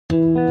This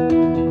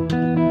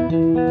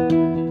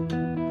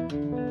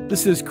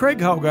is Craig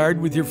Haugard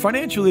with your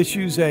Financial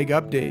Issues Ag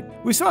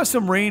Update. We saw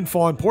some rain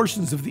fall in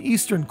portions of the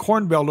eastern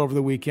Corn Belt over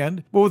the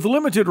weekend, but with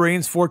limited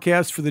rains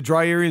forecast for the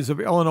dry areas of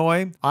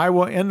Illinois,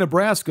 Iowa, and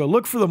Nebraska,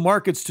 look for the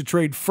markets to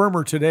trade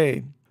firmer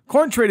today.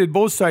 Corn traded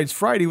both sides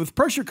Friday with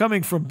pressure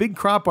coming from big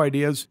crop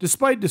ideas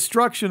despite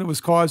destruction that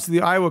was caused to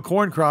the Iowa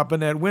corn crop in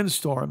that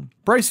windstorm.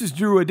 Prices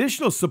drew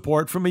additional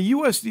support from a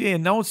USDA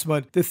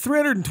announcement that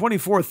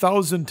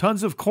 324,000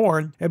 tons of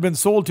corn had been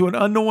sold to an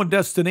unknown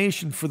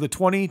destination for the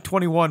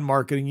 2021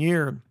 marketing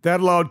year.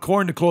 That allowed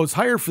corn to close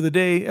higher for the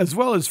day as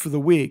well as for the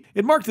week.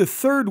 It marked the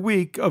third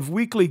week of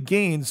weekly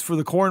gains for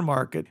the corn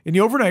market. In the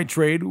overnight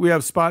trade, we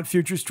have spot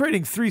futures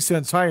trading 3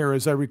 cents higher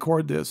as I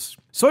record this.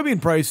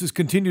 Soybean prices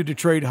continue to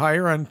trade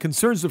higher on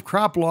concerns of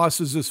crop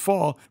losses this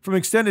fall from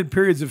extended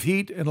periods of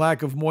heat and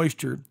lack of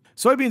moisture.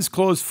 Soybeans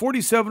closed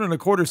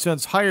 47.25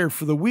 cents higher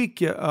for the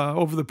week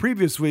over the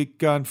previous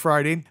week on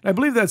Friday. I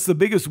believe that's the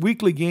biggest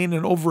weekly gain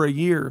in over a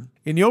year.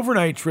 In the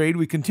overnight trade,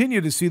 we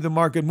continue to see the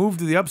market move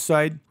to the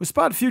upside, with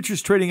spot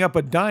futures trading up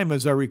a dime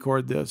as I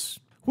record this.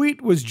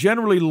 Wheat was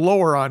generally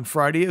lower on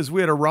Friday as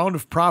we had a round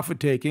of profit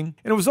taking,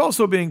 and it was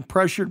also being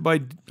pressured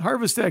by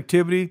harvest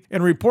activity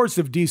and reports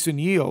of decent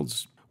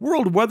yields.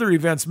 World weather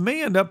events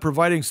may end up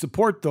providing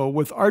support, though,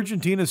 with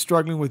Argentina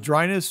struggling with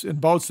dryness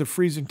and bouts of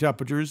freezing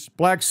temperatures.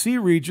 Black Sea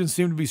regions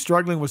seem to be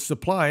struggling with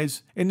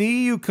supplies, and the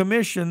EU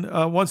Commission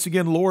once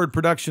again lowered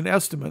production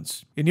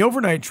estimates. In the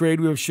overnight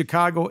trade, we have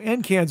Chicago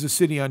and Kansas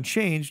City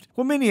unchanged,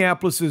 while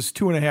Minneapolis is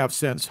 2.5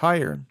 cents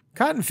higher.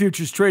 Cotton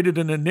futures traded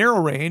in a narrow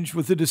range,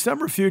 with the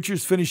December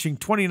futures finishing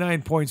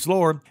 29 points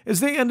lower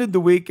as they ended the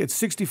week at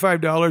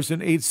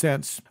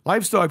 $65.08.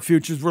 Livestock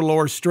futures were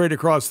lower straight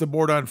across the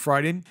board on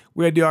Friday.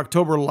 We had the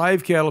October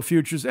live cattle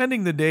futures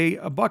ending the day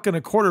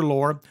 $1.25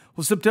 lower,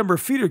 while September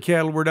feeder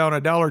cattle were down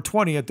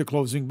 $1.20 at the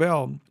closing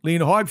bell.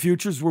 Lean hog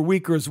futures were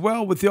weaker as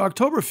well, with the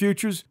October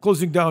futures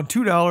closing down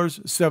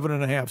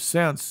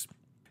 $2.07.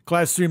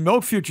 Class 3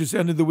 milk futures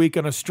ended the week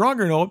on a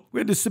stronger note.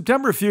 We had the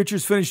September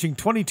futures finishing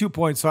 22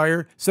 points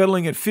higher,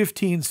 settling at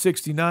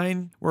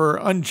 $15.69, were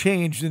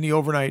unchanged in the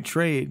overnight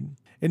trade.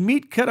 And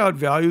meat cutout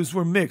values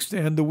were mixed to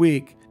end the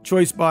week.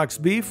 Choice box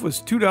beef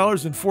was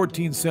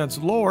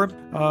 $2.14 lower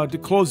to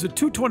close at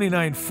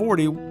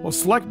 $229.40, while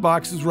select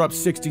boxes were up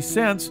 60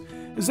 cents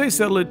as they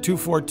settled at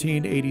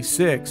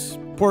 $214.86.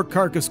 Pork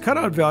carcass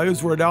cutout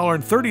values were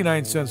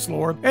 $1.39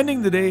 lower,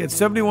 ending the day at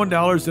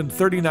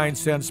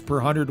 $71.39 per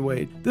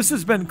hundredweight. This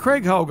has been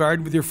Craig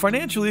Haugard with your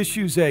Financial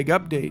Issues Ag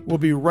Update. We'll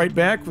be right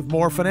back with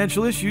more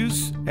financial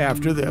issues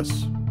after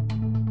this.